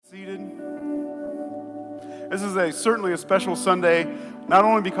This is certainly a special Sunday, not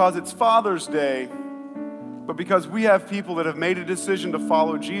only because it's Father's Day, but because we have people that have made a decision to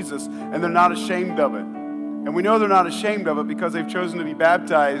follow Jesus, and they're not ashamed of it. And we know they're not ashamed of it because they've chosen to be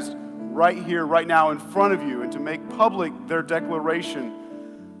baptized right here, right now in front of you, and to make public their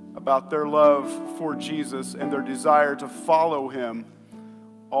declaration about their love for Jesus and their desire to follow him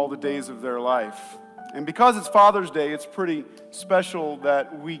all the days of their life. And because it's Father's Day, it's pretty special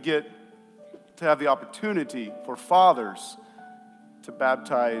that we get to have the opportunity for fathers to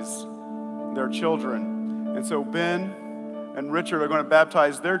baptize their children. And so Ben and Richard are going to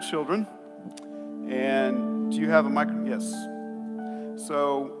baptize their children. And do you have a microphone? Yes.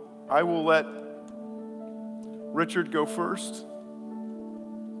 So I will let Richard go first.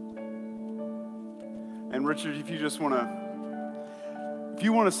 And Richard, if you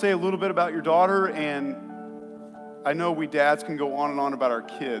want to say a little bit about your daughter, and I know we dads can go on and on about our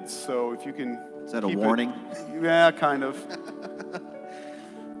kids, so if you can. Is that a warning? Yeah, kind of.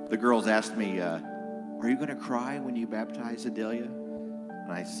 The girls asked me, are you going to cry when you baptize Adelia?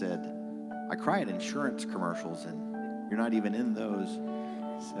 And I said, I cry at insurance commercials, and you're not even in those.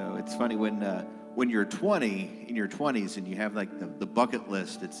 So it's funny when you're 20, in your 20s, and you have like the bucket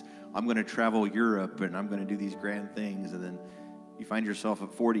list. It's, I'm going to travel Europe, and I'm going to do these grand things. And then you find yourself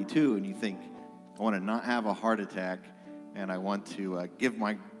at 42, and you think, I want to not have a heart attack, and I want to give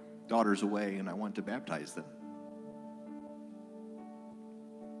my daughters away, and I want to baptize them.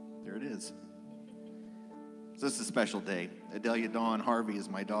 There it is. So this is a special day. Adelia Dawn Harvey is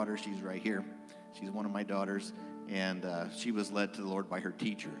my daughter. She's right here. She's one of my daughters, and she was led to the Lord by her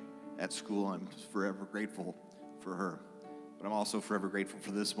teacher at school. I'm forever grateful for her. But I'm also forever grateful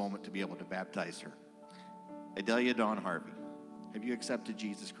for this moment to be able to baptize her. Adelia Dawn Harvey, have you accepted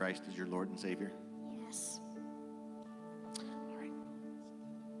Jesus Christ as your Lord and Savior? Yes.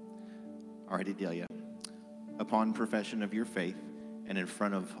 All right, Adelia. Upon profession of your faith, and in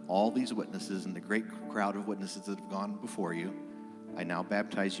front of all these witnesses and the great crowd of witnesses that have gone before you, I now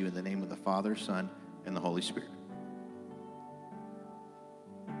baptize you in the name of the Father, Son, and the Holy Spirit.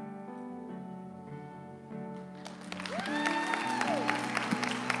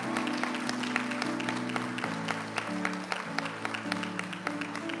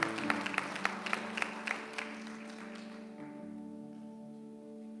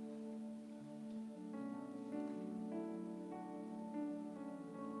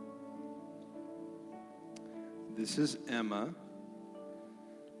 This is Emma.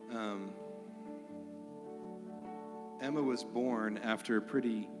 Emma was born after a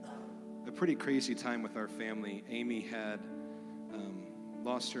pretty crazy time with our family. Amy had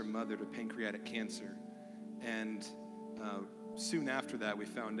lost her mother to pancreatic cancer, and soon after that, we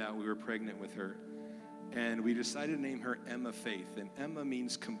found out we were pregnant with her, and we decided to name her Emma Faith. And Emma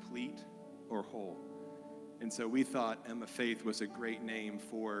means complete or whole, and so we thought Emma Faith was a great name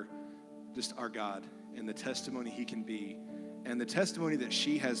for just our God and the testimony he can be, and the testimony that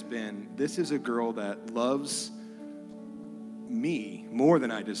she has been. This is a girl that loves me more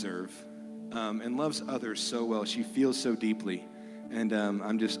than I deserve, and loves others so well. She feels so deeply, and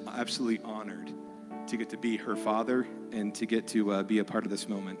I'm just absolutely honored to get to be her father and to get to be a part of this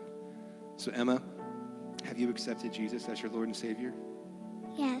moment. So Emma, have you accepted Jesus as your Lord and Savior?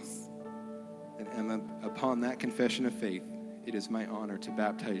 Yes. And Emma, upon that confession of faith, it is my honor to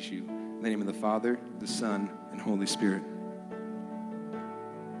baptize you in the name of the Father, the Son, and Holy Spirit.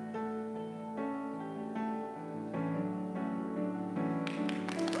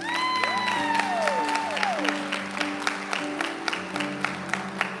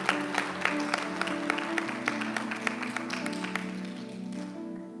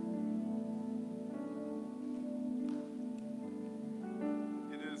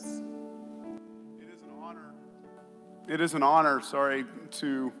 It is an honor,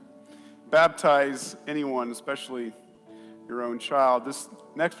 to baptize anyone, especially your own child. This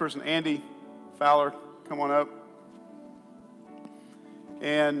next person, Andy Fowler, come on up.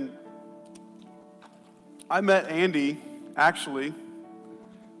 And I met Andy, actually,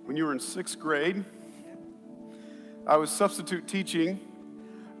 when you were in 6th grade. I was substitute teaching,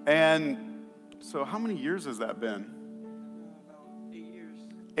 and so how many years has that been? About 8 years.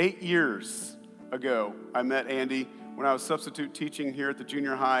 8 years ago, I met Andy when I was substitute teaching here at the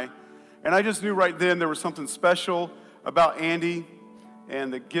junior high. And I just knew right then there was something special about Andy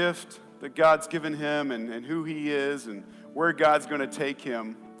and the gift that God's given him and who he is and where God's going to take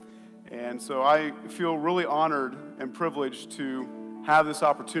him. And so I feel really honored and privileged to have this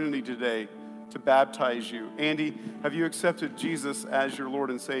opportunity today to baptize you. Andy, have you accepted Jesus as your Lord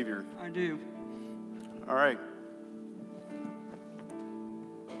and Savior? I do. All right.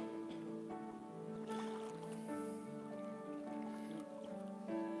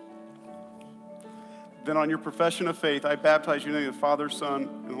 then on your profession of faith, I baptize you in the name of the Father, Son,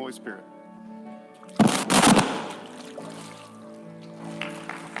 and Holy Spirit.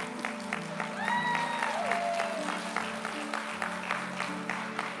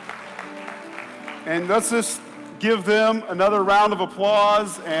 And let's just give them another round of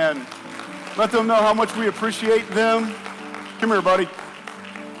applause and let them know how much we appreciate them. Come here, buddy.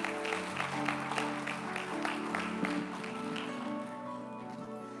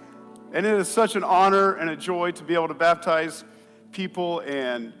 And it is such an honor and a joy to be able to baptize people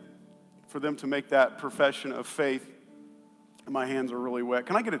and for them to make that profession of faith. And my hands are really wet.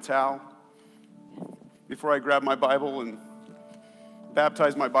 Can I get a towel before I grab my Bible and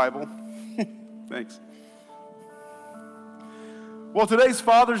baptize my Bible? Thanks. Well, today's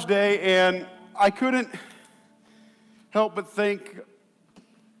Father's Day, and I couldn't help but think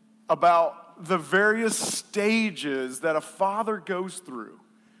about the various stages that a father goes through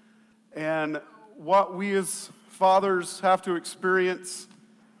and what we as fathers have to experience,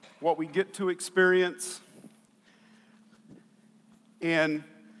 what we get to experience. And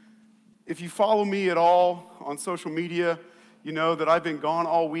if you follow me at all on social media, you know that I've been gone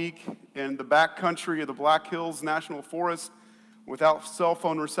all week in the back country of the Black Hills National Forest without cell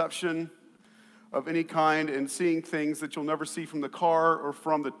phone reception of any kind and seeing things that you'll never see from the car or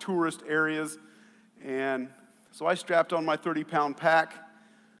from the tourist areas. And so I strapped on my 30-pound pack,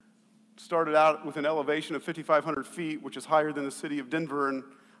 started out with an elevation of 5,500 feet, which is higher than the city of Denver, and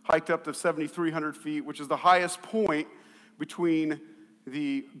hiked up to 7,300 feet, which is the highest point between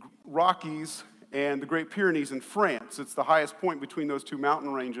the Rockies and the Great Pyrenees in France. It's the highest point between those two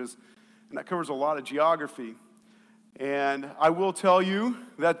mountain ranges, and that covers a lot of geography. And I will tell you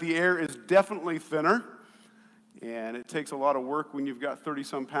that the air is definitely thinner, and it takes a lot of work when you've got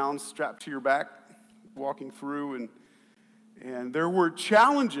 30-some pounds strapped to your back walking through. And there were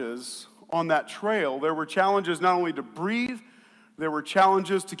challenges on that trail. There were challenges not only to breathe, there were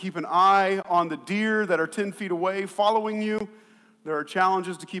challenges to keep an eye on the deer that are 10 feet away following you. There are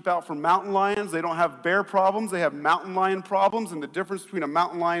challenges to keep out from mountain lions. They don't have bear problems, they have mountain lion problems. And the difference between a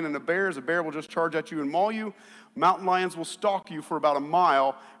mountain lion and a bear is a bear will just charge at you and maul you. Mountain lions will stalk you for about a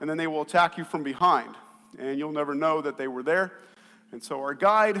mile, and then they will attack you from behind. And you'll never know that they were there. And so our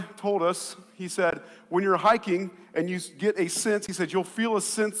guide told us, he said, when you're hiking and you get a sense, he said, you'll feel a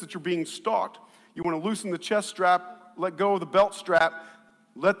sense that you're being stalked. You want to loosen the chest strap, let go of the belt strap,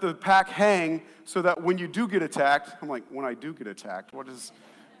 let the pack hang so that when you do get attacked, I'm like, when I do get attacked,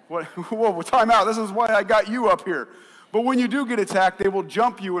 whoa, time out, this is why I got you up here. But when you do get attacked, they will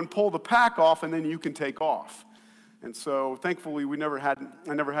jump you and pull the pack off, and then you can take off. And so thankfully, I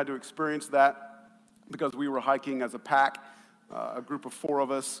never had to experience that because we were hiking as a pack, a group of 4 of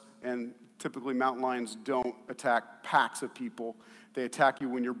us, and typically mountain lions don't attack packs of people. They attack you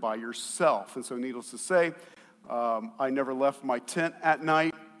when you're by yourself. And so needless to say, I never left my tent at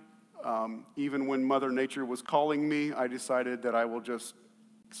night. Even when Mother Nature was calling me, I decided that I will just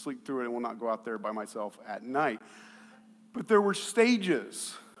sleep through it and will not go out there by myself at night. But there were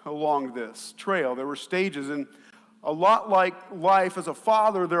stages along this trail. There were stages, and a lot like life as a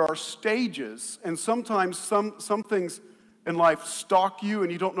father, there are stages, and sometimes some things in life stalk you,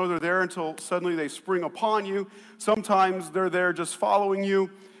 and you don't know they're there until suddenly they spring upon you. Sometimes they're there just following you.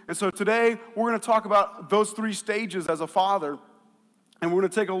 And so today, we're going to talk about those 3 stages as a father, and we're going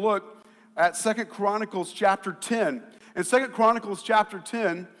to take a look at 2 Chronicles chapter 10. In 2 Chronicles chapter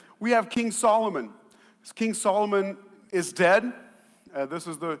 10, we have King Solomon. King Solomon is dead. This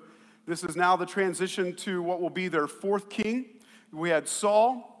is now the transition to what will be their 4th king. We had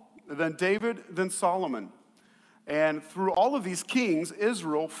Saul, then David, then Solomon. And through all of these kings,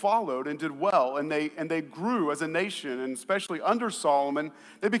 Israel followed and did well, and they grew as a nation, and especially under Solomon,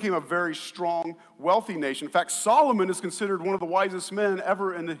 they became a very strong, wealthy nation. In fact, Solomon is considered one of the wisest men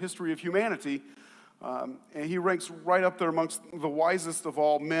ever in the history of humanity, and he ranks right up there amongst the wisest of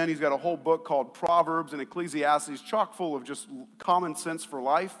all men. He's got a whole book called Proverbs and Ecclesiastes, chock full of just common sense for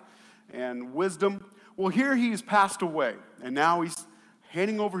life and wisdom. Well, here he's passed away, and now he's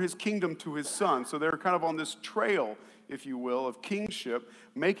handing over his kingdom to his son. So they're kind of on this trail, if you will, of kingship,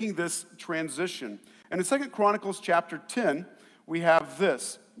 making this transition. And in 2 Chronicles chapter 10, we have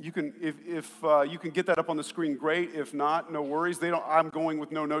this. You can, if you can get that up on the screen, great. If not, no worries. I'm going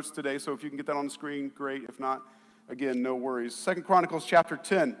with no notes today, so if you can get that on the screen, great. If not, again, no worries. 2 Chronicles chapter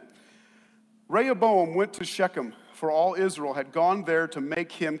 10. Rehoboam went to Shechem, for all Israel had gone there to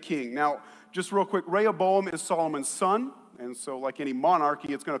make him king. Now, just real quick, Rehoboam is Solomon's son. And so like any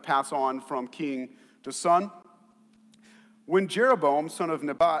monarchy, it's going to pass on from king to son. When Jeroboam, son of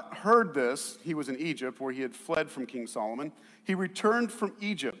Nebat, heard this, he was in Egypt, where he had fled from King Solomon. He returned from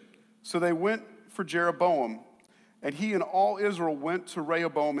Egypt. So they went for Jeroboam, and he and all Israel went to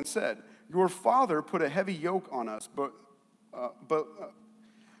Rehoboam and said, "Your father put a heavy yoke on us, but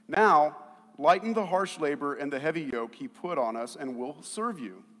now lighten the harsh labor and the heavy yoke he put on us, and we'll serve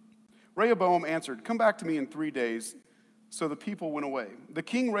you." Rehoboam answered, "Come back to me in 3 days." So the people went away. The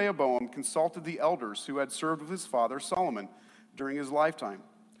king Rehoboam consulted the elders who had served with his father Solomon during his lifetime.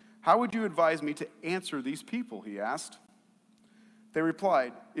 "How would you advise me to answer these people?" he asked. They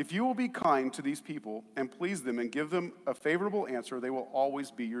replied, "If you will be kind to these people and please them and give them a favorable answer, they will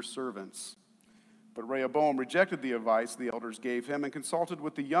always be your servants." But Rehoboam rejected the advice the elders gave him and consulted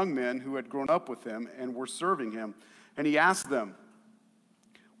with the young men who had grown up with him and were serving him. And he asked them,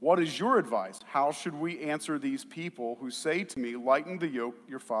 "What is your advice? How should we answer these people who say to me, 'Lighten the yoke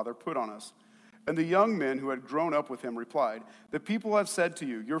your father put on us'?" And the young men who had grown up with him replied, "The people have said to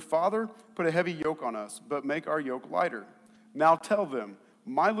you, 'Your father put a heavy yoke on us, but make our yoke lighter.' Now tell them,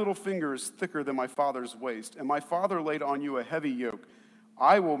 'My little finger is thicker than my father's waist, and my father laid on you a heavy yoke.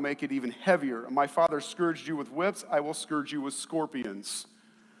 I will make it even heavier. My father scourged you with whips, I will scourge you with scorpions."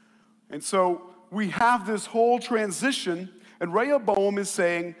 And so we have this whole transition, and Rehoboam is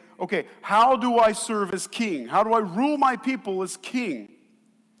saying, okay, how do I serve as king? How do I rule my people as king?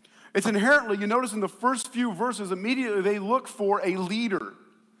 It's inherently, you notice in the first few verses, immediately they look for a leader.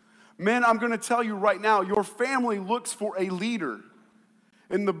 Men, I'm going to tell you right now, your family looks for a leader.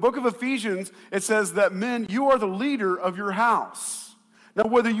 In the book of Ephesians, it says that men, you are the leader of your house. Now,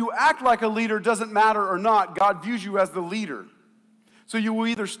 whether you act like a leader doesn't matter or not, God views you as the leader. So you will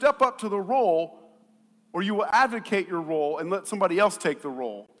either step up to the role or you will advocate your role and let somebody else take the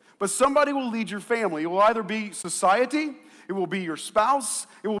role. But somebody will lead your family. It will either be society, it will be your spouse,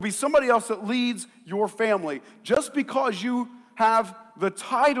 it will be somebody else that leads your family. Just because you have the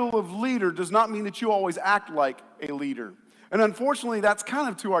title of leader does not mean that you always act like a leader. And unfortunately, that's kind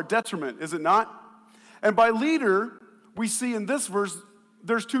of to our detriment, is it not? And by leader, we see in this verse,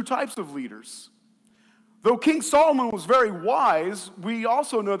 there's two types of leaders. Though King Solomon was very wise, we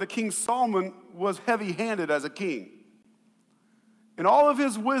also know that King Solomon was heavy-handed as a king. In all of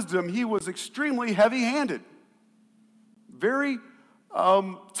his wisdom, he was extremely heavy-handed, very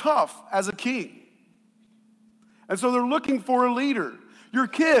tough as a king. And so they're looking for a leader. Your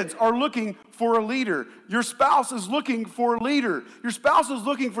kids are looking for a leader. Your spouse is looking for a leader. Your spouse is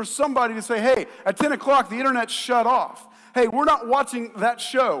looking for somebody to say, hey, at 10 o'clock, the internet's shut off. Hey, we're not watching that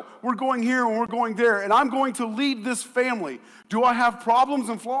show. We're going here and we're going there, and I'm going to lead this family. Do I have problems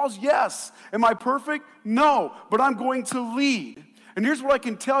and flaws? Yes. Am I perfect? No, but I'm going to lead. And here's what I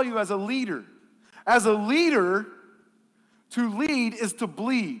can tell you as a leader. As a leader, to lead is to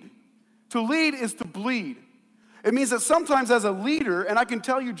bleed. To lead is to bleed. It means that sometimes as a leader, and I can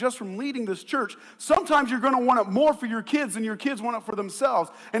tell you just from leading this church, sometimes you're going to want it more for your kids than your kids want it for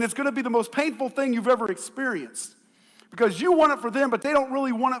themselves. And it's going to be the most painful thing you've ever experienced. Because you want it for them, but they don't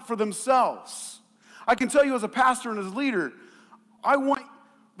really want it for themselves. I can tell you as a pastor and as a leader, I want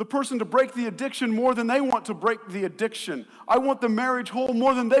the person to break the addiction more than they want to break the addiction. I want the marriage whole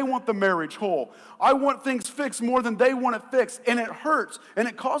more than they want the marriage whole. I want things fixed more than they want it fixed. And it hurts, and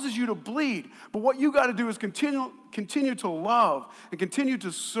it causes you to bleed. But what you got to do is continue to love and continue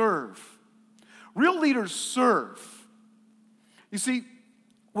to serve. Real leaders serve. You see,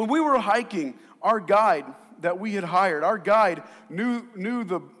 when we were hiking, our guide that we had hired, our guide knew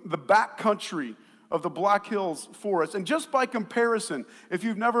the back country of the Black Hills Forest. And just by comparison, if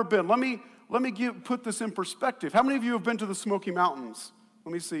you've never been, let me put this in perspective. How many of you have been to the Smoky Mountains?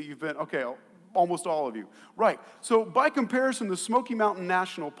 Let me see, you've been, okay, almost all of you. Right, so by comparison, the Smoky Mountain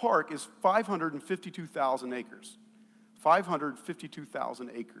National Park is 552,000 acres.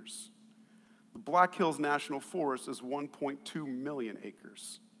 552,000 acres. The Black Hills National Forest is 1.2 million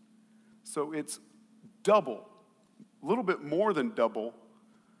acres. So it's double, a little bit more than double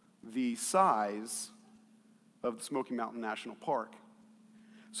the size of the Smoky Mountain National Park.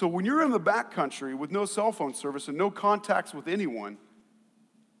 So when you're in the backcountry with no cell phone service and no contacts with anyone,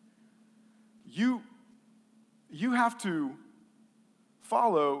 you have to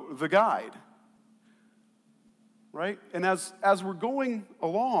follow the guide, right? And as we're going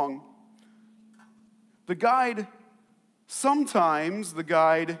along, sometimes the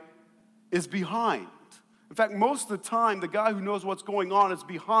guide is behind. In fact, most of the time, the guy who knows what's going on is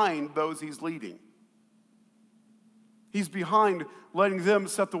behind those he's leading. He's behind letting them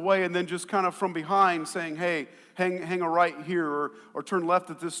set the way and then just kind of from behind saying, hey, hang a right here or turn left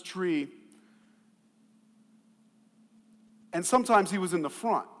at this tree. And sometimes he was in the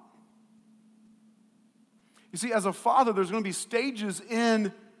front. You see, as a father, there's going to be stages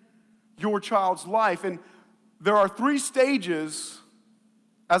in your child's life. And there are 3 stages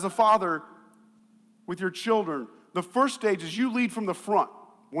as a father with your children, the first stage is you lead from the front.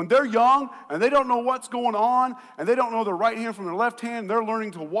 When they're young and they don't know what's going on and they don't know their right hand from their left hand, they're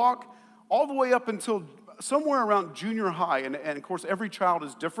learning to walk all the way up until somewhere around junior high. And of course, every child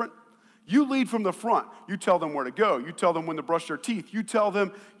is different. You lead from the front. You tell them where to go. You tell them when to brush their teeth. You tell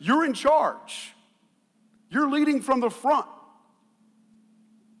them you're in charge. You're leading from the front.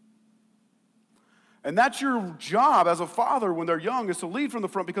 And that's your job as a father when they're young, is to lead from the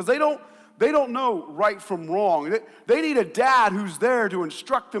front, because they don't know right from wrong. They need a dad who's there to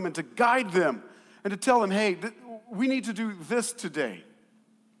instruct them and to guide them and to tell them, hey, we need to do this today,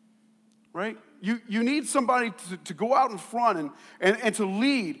 right? You need somebody to go out in front and to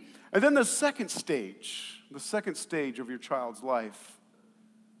lead. And then the second stage of your child's life,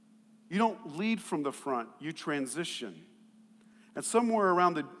 you don't lead from the front, you transition. And somewhere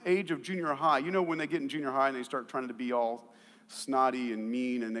around the age of junior high, you know when they get in junior high and they start trying to be all snotty and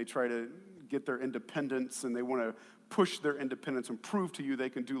mean, and they try to get their independence, and they want to push their independence and prove to you they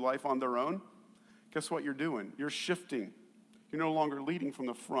can do life on their own, guess what you're doing? You're shifting. You're no longer leading from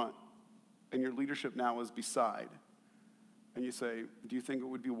the front, and your leadership now is beside. And you say, do you think it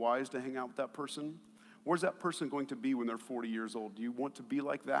would be wise to hang out with that person? Where's that person going to be when they're 40 years old? Do you want to be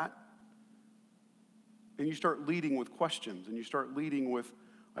like that? And you start leading with questions, and you start leading with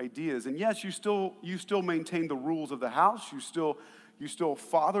ideas. And yes, you still maintain the rules of the house. You still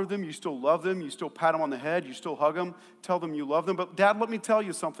father them. You still love them. You still pat them on the head. You still hug them. Tell them you love them. But Dad, let me tell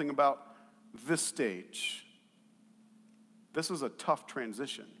you something about this stage. This is a tough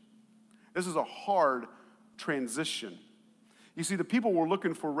transition. This is a hard transition. You see, the people were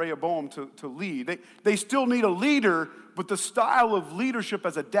looking for Rehoboam to lead. They still need a leader, but the style of leadership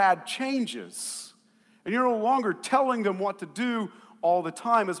as a dad changes. And you're no longer telling them what to do all the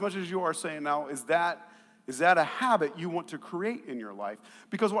time, as much as you are saying, now, is that a habit you want to create in your life?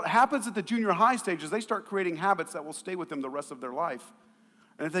 Because what happens at the junior high stage is they start creating habits that will stay with them the rest of their life.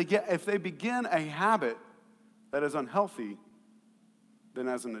 And if they begin a habit that is unhealthy, then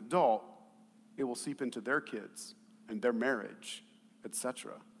as an adult, it will seep into their kids and their marriage,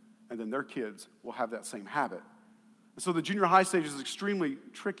 etc. And then their kids will have that same habit. So the junior high stage is extremely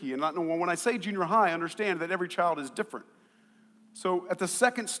tricky. And when I say junior high, I understand that every child is different. So at the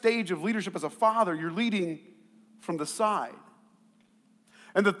second stage of leadership as a father, you're leading from the side.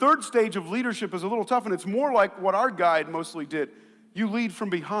 And the third stage of leadership is a little tough, and it's more like what our guide mostly did. You lead from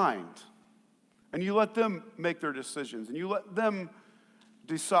behind, and you let them make their decisions, and you let them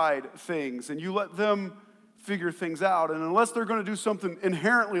decide things, and you let them figure things out. And unless they're going to do something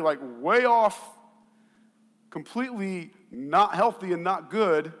inherently like way off, completely not healthy and not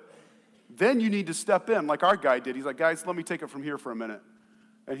good, then you need to step in like our guy did. He's like, guys, let me take it from here for a minute.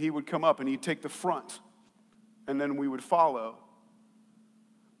 And he would come up and he'd take the front, and then we would follow.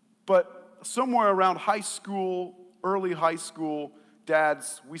 But somewhere around high school, early high school,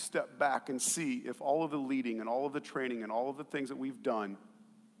 dads, we step back and see if all of the leading and all of the training and all of the things that we've done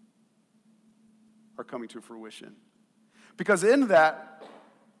are coming to fruition. Because in that,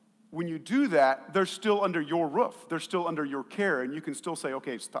 when you do that, they're still under your roof. They're still under your care, and you can still say,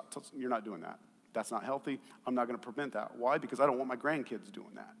 okay, stop, you're not doing that. That's not healthy. I'm not going to prevent that. Why? Because I don't want my grandkids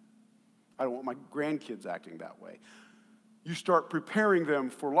doing that. I don't want my grandkids acting that way. You start preparing them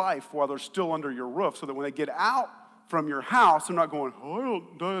for life while they're still under your roof, so that when they get out from your house, they're not going,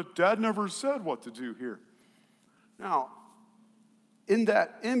 oh, Dad never said what to do here. Now, in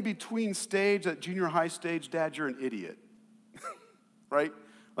that in-between stage, that junior high stage, Dad, you're an idiot, right?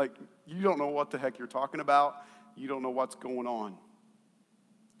 Like, you don't know what the heck you're talking about. You don't know what's going on.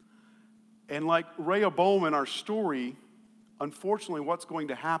 And like Rehoboam in our story, unfortunately, what's going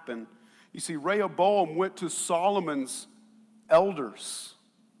to happen, you see, Rehoboam went to Solomon's elders,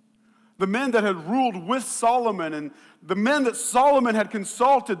 the men that had ruled with Solomon, and the men that Solomon had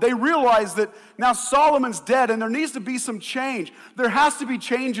consulted. They realized that now Solomon's dead, and there needs to be some change. There has to be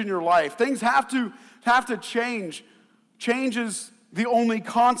change in your life. Things have to change. Change is the only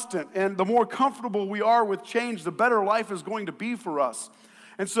constant, and the more comfortable we are with change, the better life is going to be for us.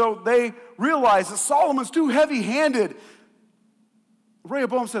 And so they realized that Solomon's too heavy-handed.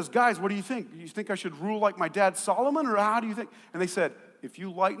 Rehoboam says, guys, what do you think? Do you think I should rule like my dad Solomon, or how do you think? And they said, if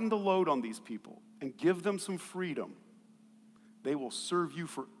you lighten the load on these people and give them some freedom, they will serve you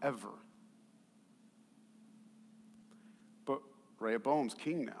forever. But Rehoboam's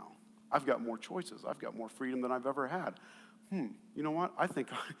king now. I've got more choices. I've got more freedom than I've ever had. You know what? I think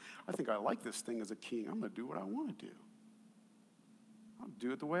I like this thing as a king. I'm going to do what I want to do. I'll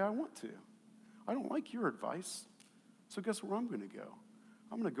do it the way I want to. I don't like your advice. So guess where I'm going to go?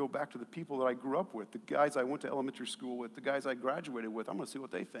 I'm going to go back to the people that I grew up with, the guys I went to elementary school with, the guys I graduated with. I'm going to see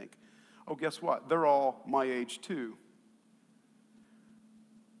what they think. Oh, guess what? They're all my age too.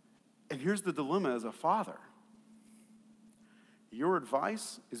 And here's the dilemma as a father. Your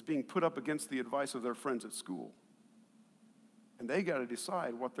advice is being put up against the advice of their friends at school. And they got to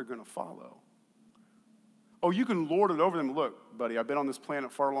decide what they're going to follow. Oh, you can lord it over them. Look, buddy, I've been on this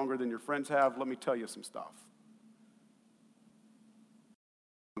planet far longer than your friends have. Let me tell you some stuff.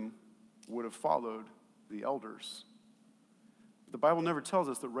 Would have followed the elders. The Bible never tells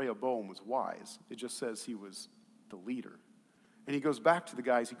us that Rehoboam was wise. It just says he was the leader. And he goes back to the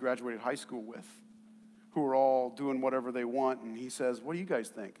guys he graduated high school with, who are all doing whatever they want, and he says, what do you guys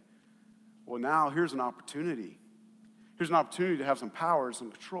think? Well, now here's an opportunity. Here's an opportunity to have some powers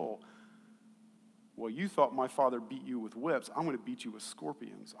and control. Well, you thought my father beat you with whips. I'm going to beat you with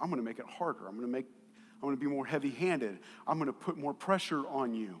scorpions. I'm going to make it harder. I'm going to be more heavy-handed. I'm going to put more pressure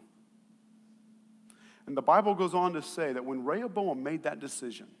on you. And the Bible goes on to say that when Rehoboam made that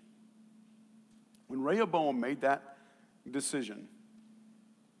decision,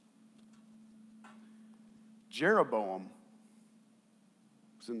 Jeroboam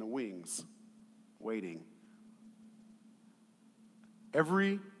was in the wings, waiting.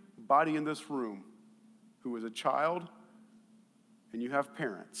 Everybody in this room who is a child, and you have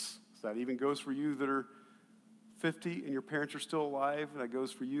parents, so that even goes for you that are 50 and your parents are still alive. That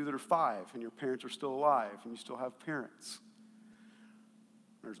goes for you that are 5 and your parents are still alive and you still have parents.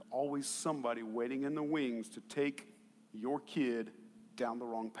 There's always somebody waiting in the wings to take your kid down the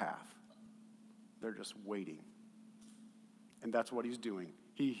wrong path. They're just waiting. And that's what he's doing.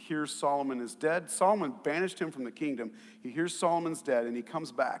 He hears Solomon is dead. Solomon banished him from the kingdom. He hears Solomon's dead, and he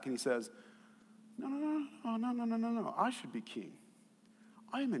comes back and he says, No. I should be king.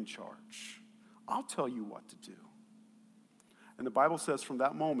 I'm in charge. I'll tell you what to do. And the Bible says from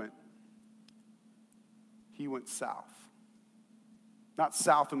that moment, he went south. Not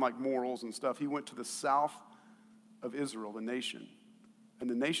south in like morals and stuff. He went to the south of Israel, the nation. And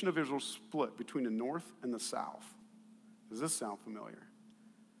the nation of Israel split between the north and the south. Does this sound familiar?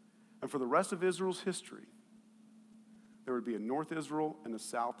 And for the rest of Israel's history, there would be a North Israel and a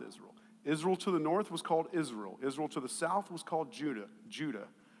South Israel. Israel to the north was called Israel. Israel to the south was called Judah.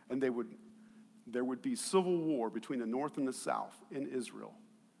 And there would be civil war between the north and the south in Israel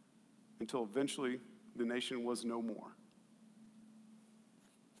until eventually the nation was no more.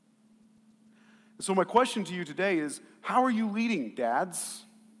 And so my question to you today is, how are you leading, dads?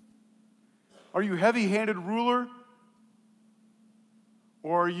 Are you heavy-handed ruler?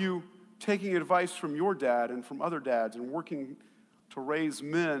 Or are you taking advice from your dad and from other dads and working to raise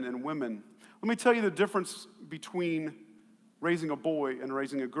men and women? Let me tell you the difference between raising a boy and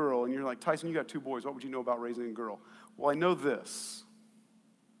raising a girl. And you're like, Tyson, you got 2 boys. What would you know about raising a girl? Well, I know this.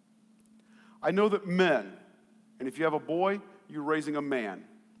 I know that men, and if you have a boy, you're raising a man.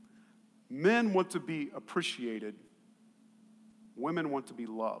 Men want to be appreciated. Women want to be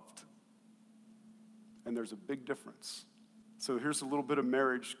loved. And there's a big difference. So here's a little bit of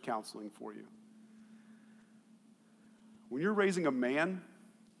marriage counseling for you. When you're raising a man,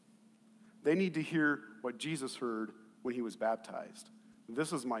 they need to hear what Jesus heard when he was baptized.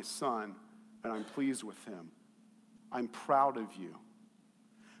 This is my son, and I'm pleased with him. I'm proud of you.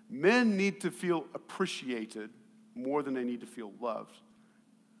 Men need to feel appreciated more than they need to feel loved.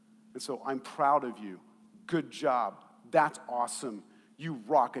 And so I'm proud of you. Good job. That's awesome. You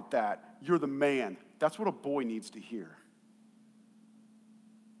rock at that. You're the man. That's what a boy needs to hear.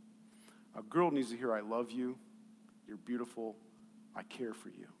 A girl needs to hear, I love you, you're beautiful, I care for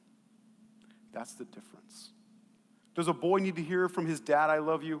you. That's the difference. Does a boy need to hear from his dad, I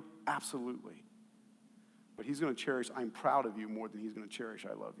love you? Absolutely. But he's going to cherish, I'm proud of you more than he's going to cherish,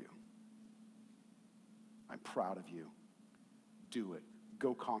 I love you. I'm proud of you. Do it.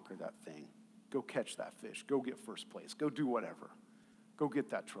 Go conquer that thing. Go catch that fish. Go get first place. Go do whatever. Go get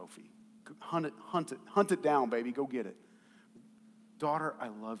that trophy. Hunt it down, baby. Go get it. Daughter, I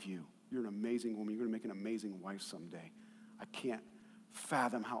love you. You're an amazing woman. You're going to make an amazing wife someday. I can't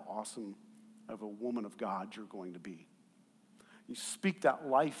fathom how awesome of a woman of God you're going to be. You speak that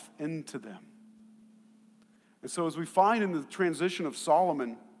life into them. And so as we find in the transition of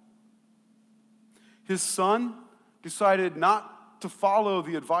Solomon, his son decided not to follow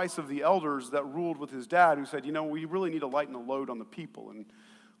the advice of the elders that ruled with his dad, who said, we really need to lighten the load on the people and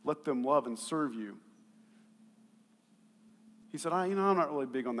let them love and serve you. He said, I'm not really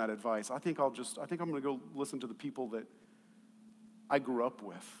big on that advice. I think I'm going to go listen to the people that I grew up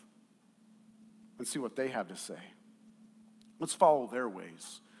with and see what they have to say. Let's follow their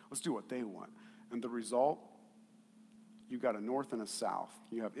ways. Let's do what they want. And the result, you got a north and a south.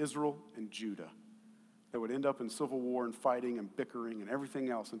 You have Israel and Judah. that would end up in civil war and fighting and bickering and everything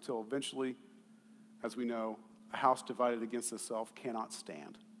else until eventually, as we know, a house divided against itself cannot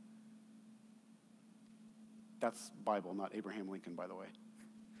stand. That's Bible, not Abraham Lincoln, by the way.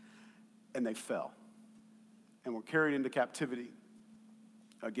 And they fell and were carried into captivity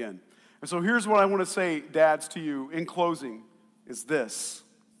again. And so here's what I want to say, dads, to you in closing, is this.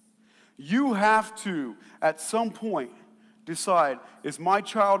 You have to, at some point, decide, is my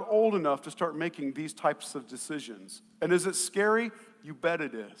child old enough to start making these types of decisions? And is it scary? You bet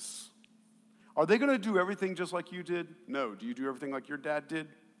it is. Are they going to do everything just like you did? No. Do you do everything like your dad did?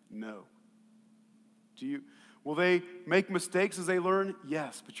 No. Will they make mistakes as they learn?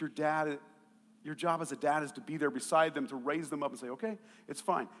 Yes, but your job as a dad is to be there beside them, to raise them up and say, okay, it's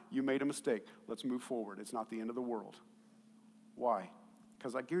fine. You made a mistake. Let's move forward. It's not the end of the world. Why?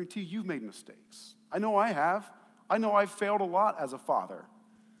 Because I guarantee you've made mistakes. I know I have. I know I've failed a lot as a father.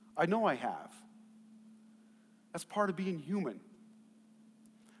 I know I have. That's part of being human.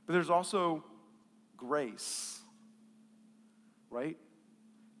 But there's also grace, right?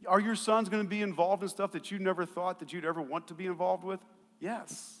 Are your sons going to be involved in stuff that you never thought that you'd ever want to be involved with?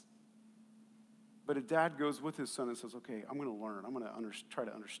 Yes. But a dad goes with his son and says, okay, I'm going to learn. I'm going to try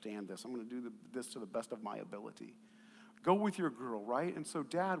to understand this. I'm going to do this to the best of my ability. Go with your girl, right? And so,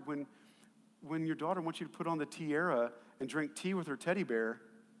 dad, when your daughter wants you to put on the tiara and drink tea with her teddy bear,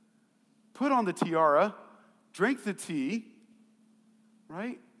 put on the tiara, drink the tea,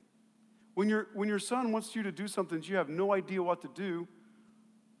 right? When your son wants you to do something that you have no idea what to do,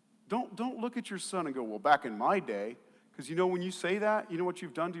 don't look at your son and go, well, back in my day, because when you say that, you know what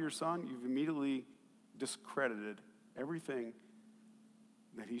you've done to your son? You've immediately discredited everything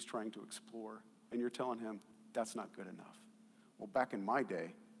that he's trying to explore. And you're telling him, that's not good enough. Well, back in my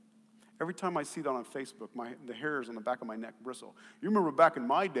day, every time I see that on Facebook, the hairs on the back of my neck bristle. You remember back in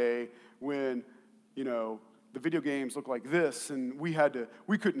my day when, the video games looked like this, and we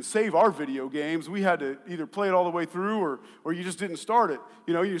couldn't save our video games. We had to either play it all the way through or you just didn't start it.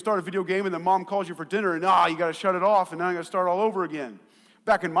 You start a video game and then mom calls you for dinner and you got to shut it off and now you got to start all over again.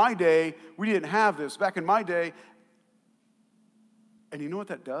 Back in my day, we didn't have this. Back in my day, and you know what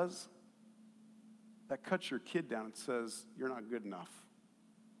that does? That cuts your kid down and says, you're not good enough.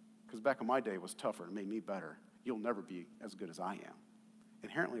 Because back in my day it was tougher. It made me better. You'll never be as good as I am.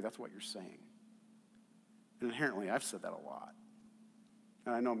 Inherently, that's what you're saying. And inherently, I've said that a lot.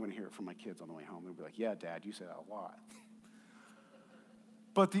 And I know I'm going to hear it from my kids on the way home. They'll be like, yeah, Dad, you say that a lot.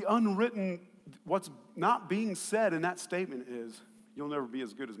 But the unwritten, what's not being said in that statement is, you'll never be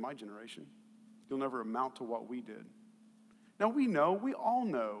as good as my generation. You'll never amount to what we did. Now, we all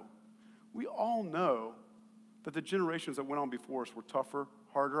know that the generations that went on before us were tougher,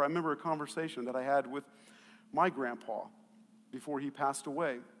 harder. I remember a conversation that I had with my grandpa before he passed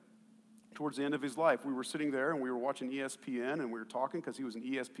away. Towards the end of his life, we were sitting there and we were watching ESPN and we were talking because he was an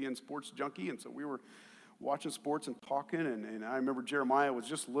ESPN sports junkie, and so we were watching sports and talking, and I remember Jeremiah was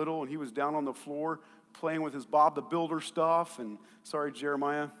just little and he was down on the floor playing with his Bob the Builder stuff, and sorry,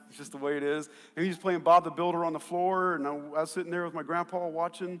 Jeremiah, it's just the way it is, and he's playing Bob the Builder on the floor, and I was sitting there with my grandpa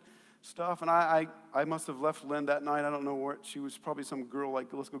watching stuff, and I must have left Lynn that night. I don't know what, she was probably some girl like,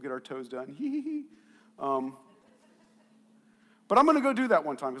 let's go get our toes done. But I'm going to go do that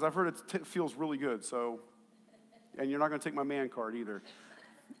one time because I've heard it feels really good. So, and you're not going to take my man card either.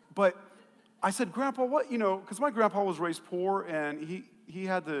 But I said, Grandpa, what, because my grandpa was raised poor, and he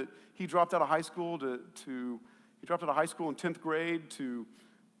dropped out of high school he dropped out of high school in 10th grade to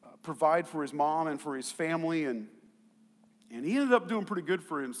provide for his mom and for his family, and he ended up doing pretty good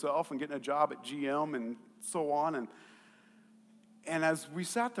for himself and getting a job at GM and so on. And as we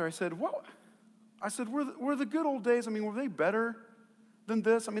sat there, I said, what? I said, were the good old days, were they better than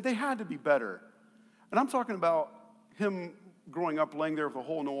this? They had to be better. And I'm talking about him growing up, laying there with a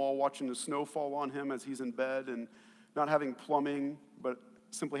hole in the wall, watching the snow fall on him as he's in bed, and not having plumbing, but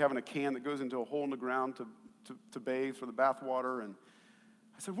simply having a can that goes into a hole in the ground to bathe for the bath water. And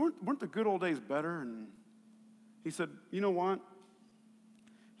I said, weren't the good old days better? And he said, you know what?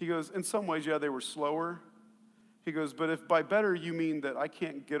 He goes, in some ways, yeah, they were slower. He goes, but if by better you mean that I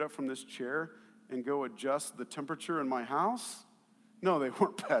can't get up from this chair and go adjust the temperature in my house? No, they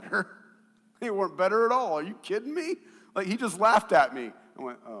weren't better. They weren't better at all. Are you kidding me? Like, he just laughed at me. I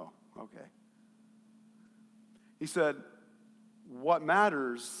went, oh, okay. He said, what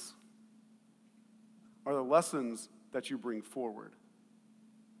matters are the lessons that you bring forward.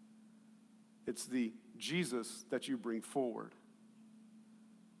 It's the Jesus that you bring forward.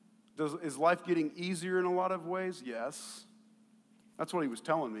 Is life getting easier in a lot of ways? Yes. That's what he was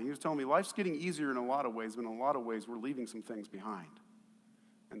telling me. He was telling me life's getting easier in a lot of ways, but in a lot of ways we're leaving some things behind.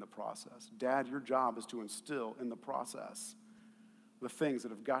 in the process. Dad, your job is to instill in the process the things that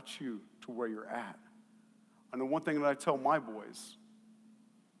have got you to where you're at. And the one thing that I tell my boys,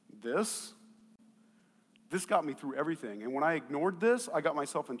 this got me through everything. And when I ignored this, I got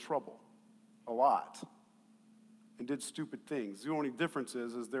myself in trouble a lot and did stupid things. The only difference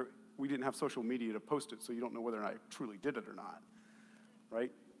is we didn't have social media to post it, so you don't know whether or not I truly did it or not,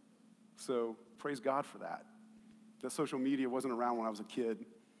 right? So praise God for that. That social media wasn't around when I was a kid.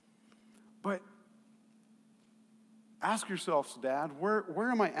 But ask yourselves, Dad, where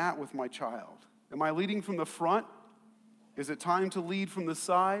am I at with my child? Am I leading from the front? Is it time to lead from the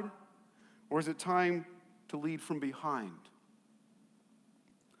side? Or is it time to lead from behind?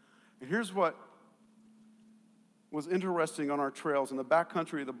 And here's what was interesting on our trails in the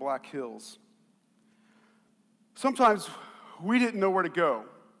backcountry of the Black Hills. Sometimes we didn't know where to go.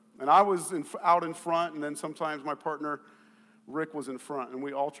 And I was out in front, and then sometimes my partner, Rick, was in front, and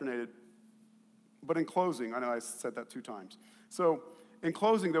we alternated. But in closing, I know I said that 2 times. So in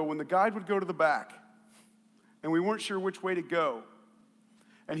closing, though, when the guide would go to the back, and we weren't sure which way to go,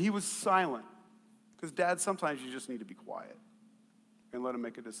 and he was silent, because, Dad, sometimes you just need to be quiet and let him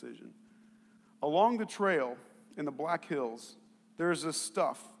make a decision. Along the trail in the Black Hills, there's this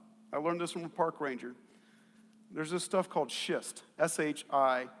stuff. I learned this from a park ranger. There's this stuff called schist,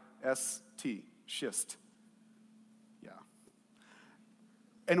 S-H-I-S-T, schist. Yeah.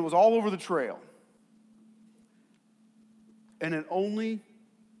 And it was all over the trail. And it only,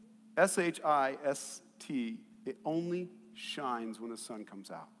 S-H-I-S-T, it only shines when the sun comes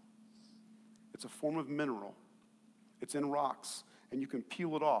out. It's a form of mineral. It's in rocks, and you can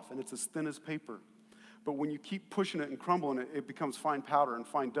peel it off, and it's as thin as paper. But when you keep pushing it and crumbling it, it becomes fine powder and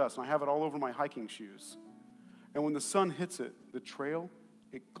fine dust. And I have it all over my hiking shoes. And when the sun hits it, the trail,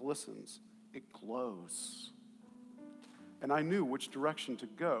 it glistens. It glows. And I knew which direction to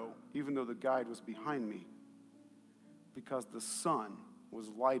go, even though the guide was behind me, because the sun was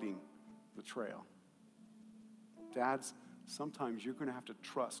lighting the trail. Dads, sometimes you're going to have to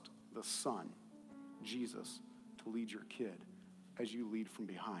trust the Son, Jesus, to lead your kid as you lead from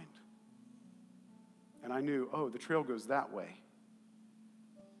behind. And I knew, the trail goes that way.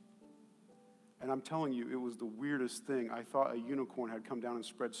 And I'm telling you, it was the weirdest thing. I thought a unicorn had come down and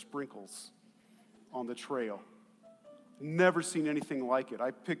spread sprinkles on the trail. Never seen anything like it.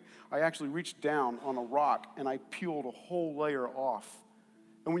 I actually reached down on a rock and I peeled a whole layer off.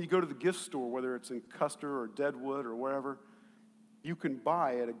 And when you go to the gift store, whether it's in Custer or Deadwood or wherever, you can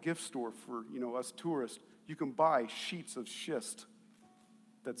buy at a gift store for, us tourists, you can buy sheets of schist.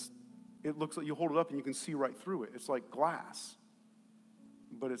 It looks like you hold it up and you can see right through it. It's like glass,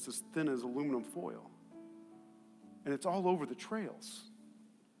 but it's as thin as aluminum foil. And it's all over the trails.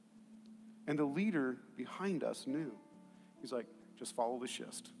 And the leader behind us knew. He's like, just follow the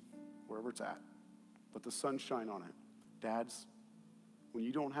schist, wherever it's at. Let the sun shine on it. Dads, when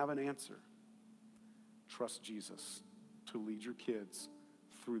you don't have an answer, trust Jesus to lead your kids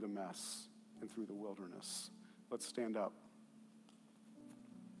through the mess and through the wilderness. Let's stand up.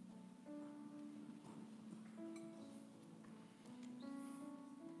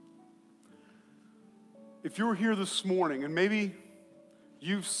 If you're here this morning and maybe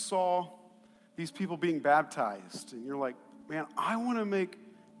you saw these people being baptized and you're like, man, I want to make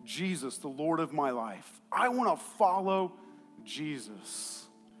Jesus the Lord of my life. I want to follow Jesus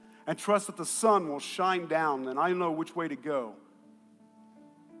and trust that the sun will shine down and I know which way to go.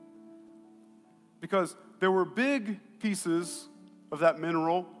 Because there were big pieces of that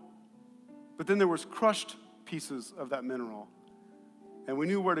mineral, but then there was crushed pieces of that mineral. And we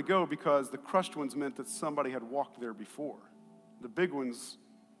knew where to go because the crushed ones meant that somebody had walked there before. The big ones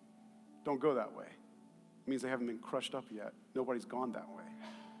don't go that way. It means they haven't been crushed up yet. Nobody's gone that way.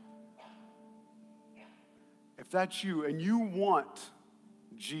 If that's you and you want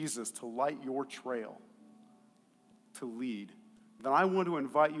Jesus to light your trail, to lead, then I want to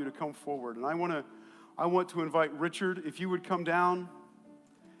invite you to come forward. And I want to invite Richard, if you would come down,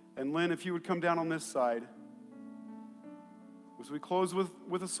 and Lynn, if you would come down on this side. As we close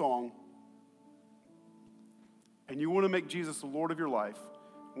with a song, and you want to make Jesus the Lord of your life,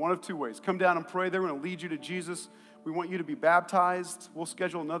 one of 2 ways. Come down and pray. They're going to lead you to Jesus. We want you to be baptized. We'll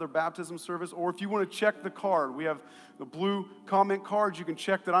schedule another baptism service. Or if you want to check the card, we have the blue comment cards. You can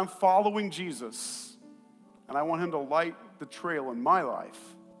check that I'm following Jesus, and I want him to light the trail in my life.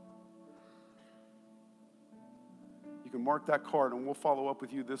 You can mark that card, and we'll follow up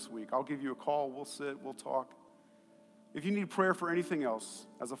with you this week. I'll give you a call. We'll sit. We'll talk. If you need prayer for anything else,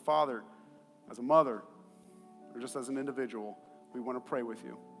 as a father, as a mother, or just as an individual, we want to pray with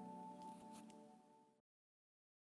you.